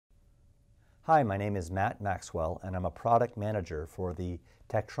Hi, my name is Matt Maxwell, and I'm a product manager for the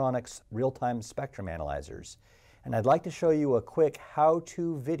Tektronix real-time spectrum analyzers. And I'd like to show you a quick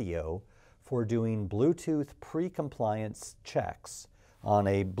how-to video for doing Bluetooth pre-compliance checks on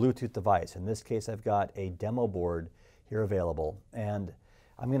a Bluetooth device. In this case, I've got a demo board here available, and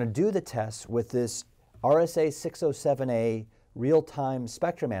I'm going to do the tests with this RSA607A real-time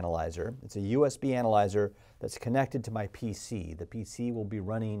spectrum analyzer. It's a USB analyzer that's connected to my PC. The PC will be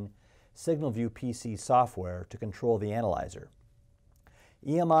running SignalVu-PC software to control the analyzer.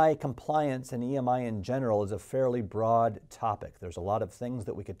 EMI compliance and EMI in general is a fairly broad topic. There's a lot of things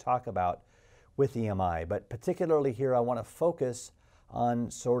that we could talk about with EMI, but particularly here I want to focus on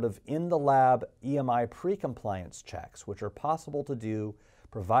sort of in the lab EMI pre-compliance checks, which are possible to do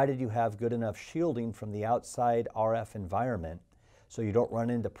provided you have good enough shielding from the outside RF environment so you don't run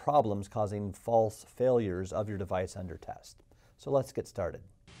into problems causing false failures of your device under test. So let's get started.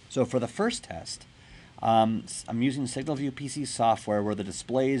 So for the first test, I'm using SignalVu-PC software where the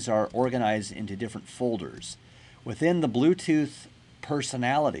displays are organized into different folders. Within the Bluetooth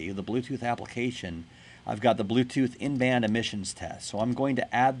personality, the Bluetooth application, I've got the Bluetooth InBand emissions test. So I'm going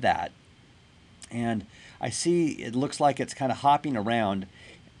to add that. And I see it looks like it's kind of hopping around.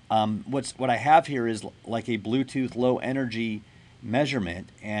 What I have here is like a Bluetooth low energy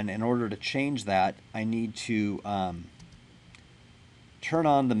measurement. And in order to change that, I need to turn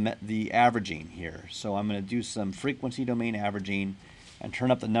on the averaging here. So I'm going to do some frequency domain averaging and turn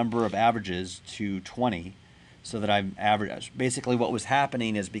up the number of averages to 20 so that I'm average. Basically what was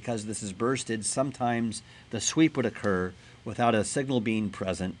happening is because this is bursted, sometimes the sweep would occur without a signal being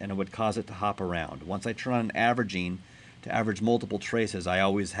present and it would cause it to hop around. Once I turn on averaging to average multiple traces, I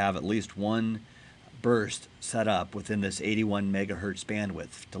always have at least one burst set up within this 81 megahertz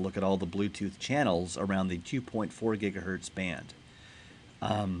bandwidth to look at all the Bluetooth channels around the 2.4 gigahertz band.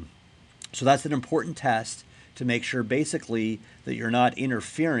 So that's an important test to make sure basically that you're not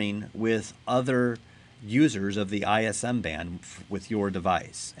interfering with other users of the ISM band with your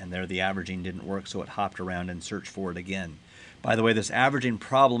device. And there the averaging didn't work, so it hopped around and searched for it again. By the way, this averaging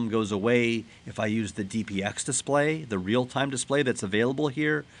problem goes away if I use the DPX display, the real-time display that's available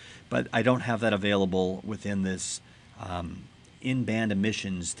here, but I don't have that available within this in-band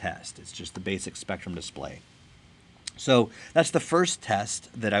emissions test. It's just the basic spectrum display. So that's the first test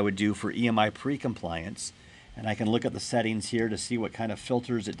that I would do for EMI pre-compliance, and I can look at the settings here to see what kind of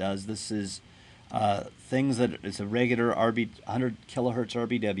filters it does. This is things that it's a regular 100 kilohertz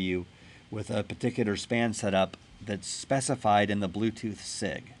RBW with a particular span setup that's specified in the Bluetooth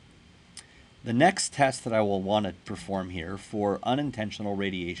SIG. The next test that I will want to perform here for unintentional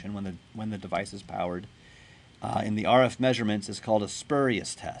radiation when the device is powered in the RF measurements is called a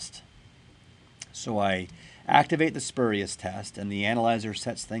spurious test. So I activate the spurious test, and the analyzer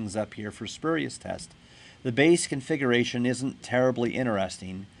sets things up here for spurious test. The base configuration isn't terribly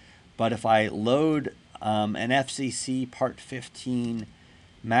interesting, but if I load an FCC Part 15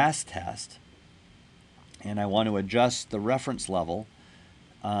 mass test, and I want to adjust the reference level,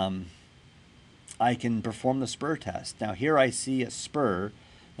 I can perform the spur test. Now here I see a spur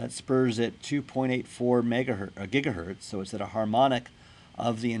that spurs at 2.84 gigahertz, so it's at a harmonic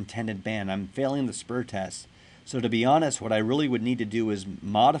of the intended band. I'm failing the spur test. So to be honest, what I really would need to do is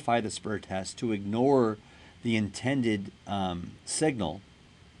modify the spur test to ignore the intended signal,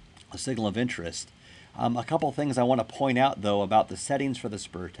 a signal of interest. A couple things I want to point out though about the settings for the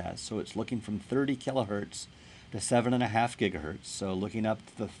spur test. So it's looking from 30 kilohertz to 7.5 gigahertz. So looking up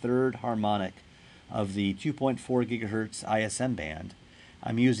to the third harmonic of the 2.4 gigahertz ISM band.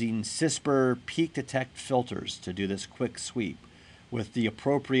 I'm using CISPR peak detect filters to do this quick sweep with the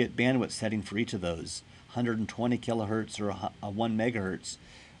appropriate bandwidth setting for each of those, 120 kilohertz or 1 megahertz.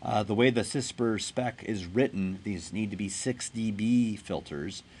 The way the CISPR spec is written, these need to be 6 dB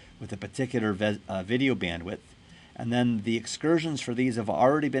filters with a particular video bandwidth. And then the excursions for these have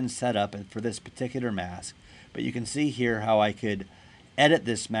already been set up for this particular mask. But you can see here how I could edit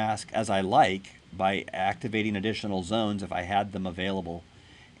this mask as I like by activating additional zones if I had them available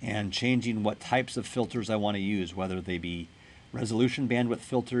and changing what types of filters I want to use, whether they be resolution bandwidth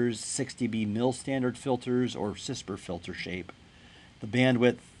filters, 6 dB mil standard filters, or CISPR filter shape. The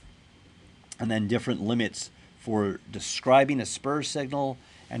bandwidth, and then different limits for describing a spur signal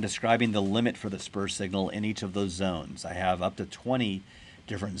and describing the limit for the spur signal in each of those zones. I have up to 20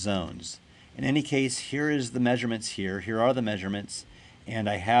 different zones. In any case, here is the measurements here. Here are the measurements, and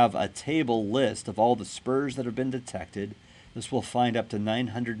I have a table list of all the spurs that have been detected. This will find up to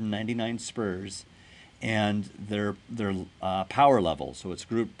 999 spurs. And their power level. So it's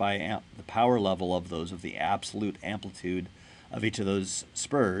grouped by the power level of those, of the absolute amplitude of each of those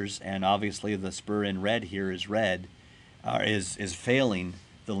spurs, and obviously the spur in red here is red, is failing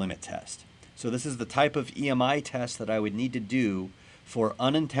the limit test. So this is the type of EMI test that I would need to do for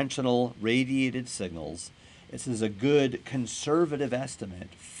unintentional radiated signals. This is a good conservative estimate.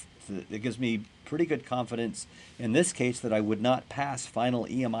 It gives me pretty good confidence in this case that I would not pass final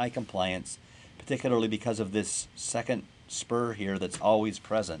EMI compliance, particularly because of this second spur here that's always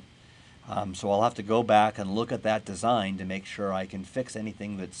present. So I'll have to go back and look at that design to make sure I can fix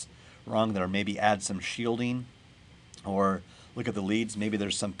anything that's wrong there, maybe add some shielding, or look at the leads. Maybe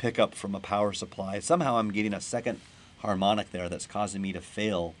there's some pickup from a power supply. Somehow I'm getting a second harmonic there that's causing me to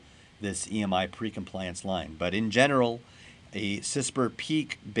fail this EMI pre-compliance line. But in general, a CISPR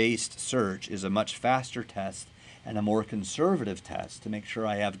peak-based search is a much faster test and a more conservative test to make sure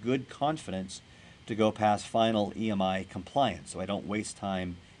I have good confidence to go past final EMI compliance. So I don't waste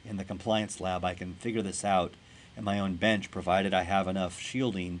time in the compliance lab. I can figure this out in my own bench, provided I have enough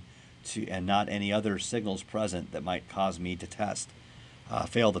shielding and not any other signals present that might cause me to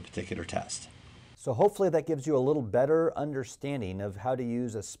fail the particular test. So hopefully that gives you a little better understanding of how to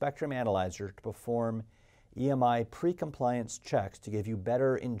use a spectrum analyzer to perform EMI pre-compliance checks to give you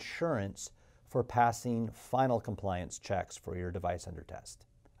better insurance for passing final compliance checks for your device under test.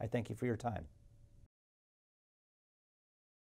 I thank you for your time.